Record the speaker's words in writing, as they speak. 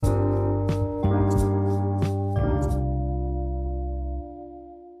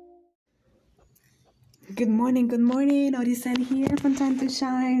Good morning, Odisen here from Time to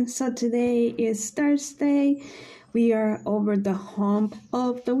Shine. So today is Thursday. We are over the hump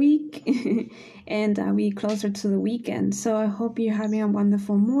of the week and we closer to the weekend. So I hope you're having a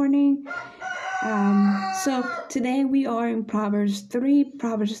wonderful morning. So today we are in Proverbs 3.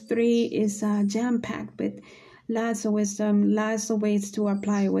 Proverbs 3 is jam-packed with lots of wisdom, lots of ways to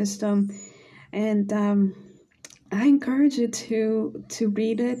apply wisdom. And I encourage you to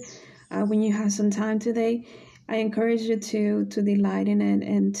read it. When you have some time today, I encourage you to delight in it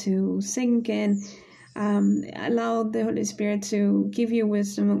and to sink in. Allow the Holy Spirit to give you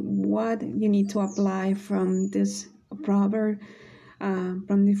wisdom what you need to apply from this proverb,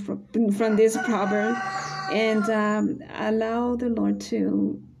 from this proverb, and allow the Lord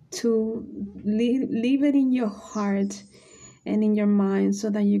to leave it in your heart and in your mind so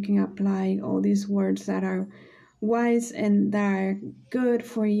that you can apply all these words that are wise and that are good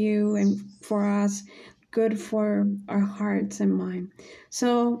for you and for us, good for our hearts and mind.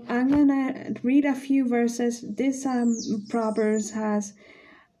 So I'm gonna read a few verses. This Proverbs has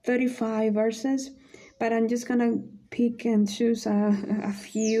 35 verses, but I'm just gonna pick and choose a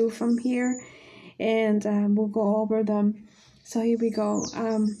few from here, and we'll go over them. So here we go.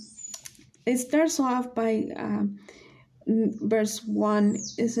 It starts off by verse 1.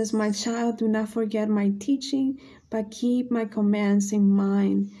 It says, "My child, do not forget my teaching, but keep my commands in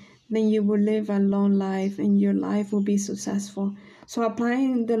mind. Then you will live a long life and your life will be successful." So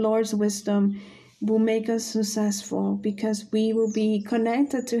applying the Lord's wisdom will make us successful because we will be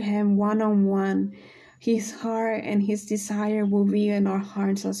connected to Him one-on-one. His heart and His desire will be in our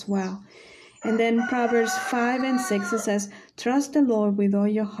hearts as well. And then Proverbs 5 and 6, it says, "Trust the Lord with all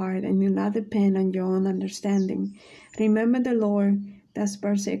your heart and do not depend on your own understanding. Remember the Lord," that's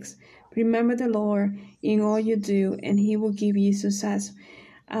verse 6, "remember the Lord in all you do, and He will give you success."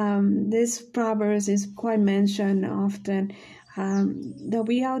 This Proverbs is quite mentioned often, that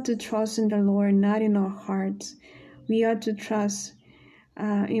we ought to trust in the Lord, not in our hearts. We ought to trust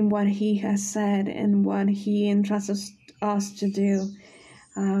in what He has said and what He entrusts us to do.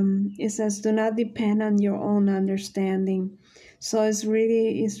 It says, "Do not depend on your own understanding." So it's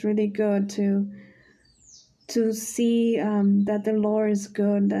really good to see that the Lord is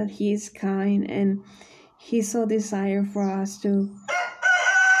good, that He is kind, and He so desire for us to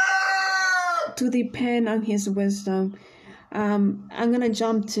depend on His wisdom. I'm going to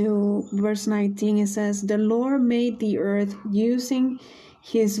jump to verse 19. It says, "The Lord made the earth using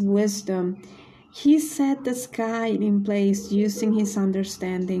His wisdom. He set the sky in place using His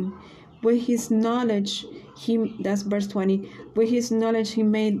understanding. With His knowledge, that's verse 20. With His knowledge, He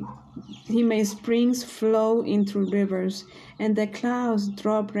made springs flow into rivers, and the clouds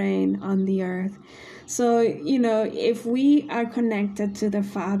drop rain on the earth." So, if we are connected to the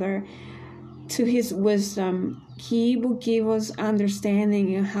Father, to His wisdom, He will give us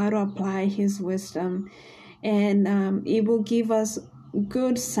understanding on how to apply His wisdom, and it will give us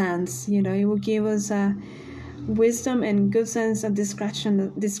good sense. It will give us wisdom and good sense of discretion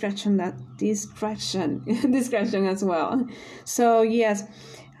as well. So yes,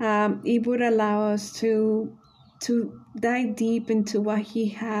 it would allow us to dive deep into what He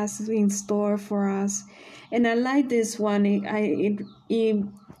has in store for us. And I like this one. It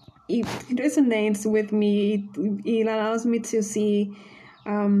resonates with me. It allows me to see.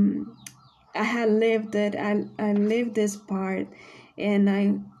 I have lived it. I lived this part, and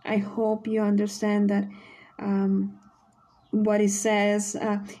I hope you understand that. What it says.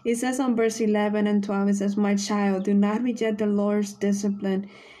 It says on verse 11 and 12. It says, "My child, do not reject the Lord's discipline,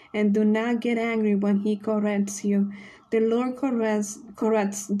 and do not get angry when He corrects you. The Lord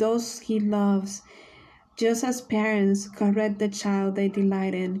corrects those He loves, just as parents correct the child they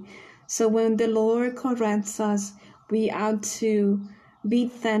delight in." So when the Lord corrects us, we ought to be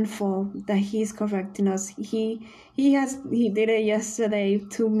thankful that He's correcting us. He did it yesterday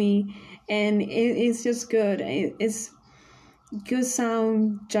to me, and it's just good. It's good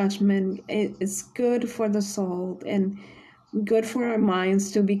sound judgment. It's good for the soul and good for our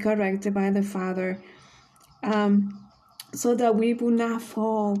minds to be corrected by the Father, so that we will not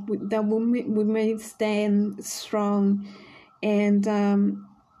fall, that we may stand strong and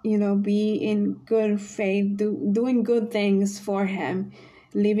be in good faith, doing good things for Him,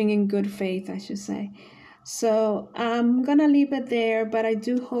 living in good faith, I should say. So I'm gonna leave it there, but I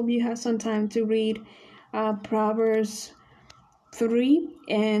do hope you have some time to read Proverbs 3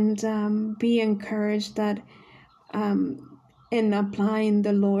 and be encouraged that in applying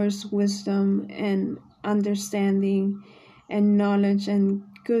the Lord's wisdom and understanding and knowledge and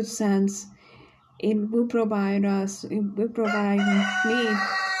good sense, it will provide me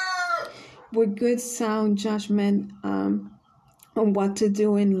with good sound judgment on what to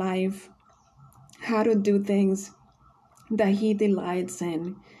do in life, how to do things that He delights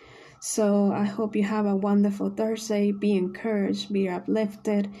in. So I hope you have a wonderful Thursday. Be encouraged, be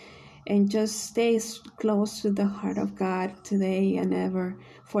uplifted, and just stay close to the heart of God today and ever,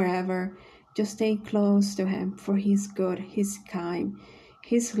 forever. Just stay close to Him, for He's good, He's kind,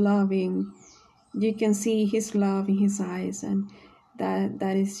 He's loving. You can see His love in His eyes, and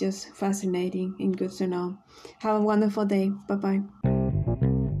that is just fascinating and good to know. Have a wonderful day. Bye-bye.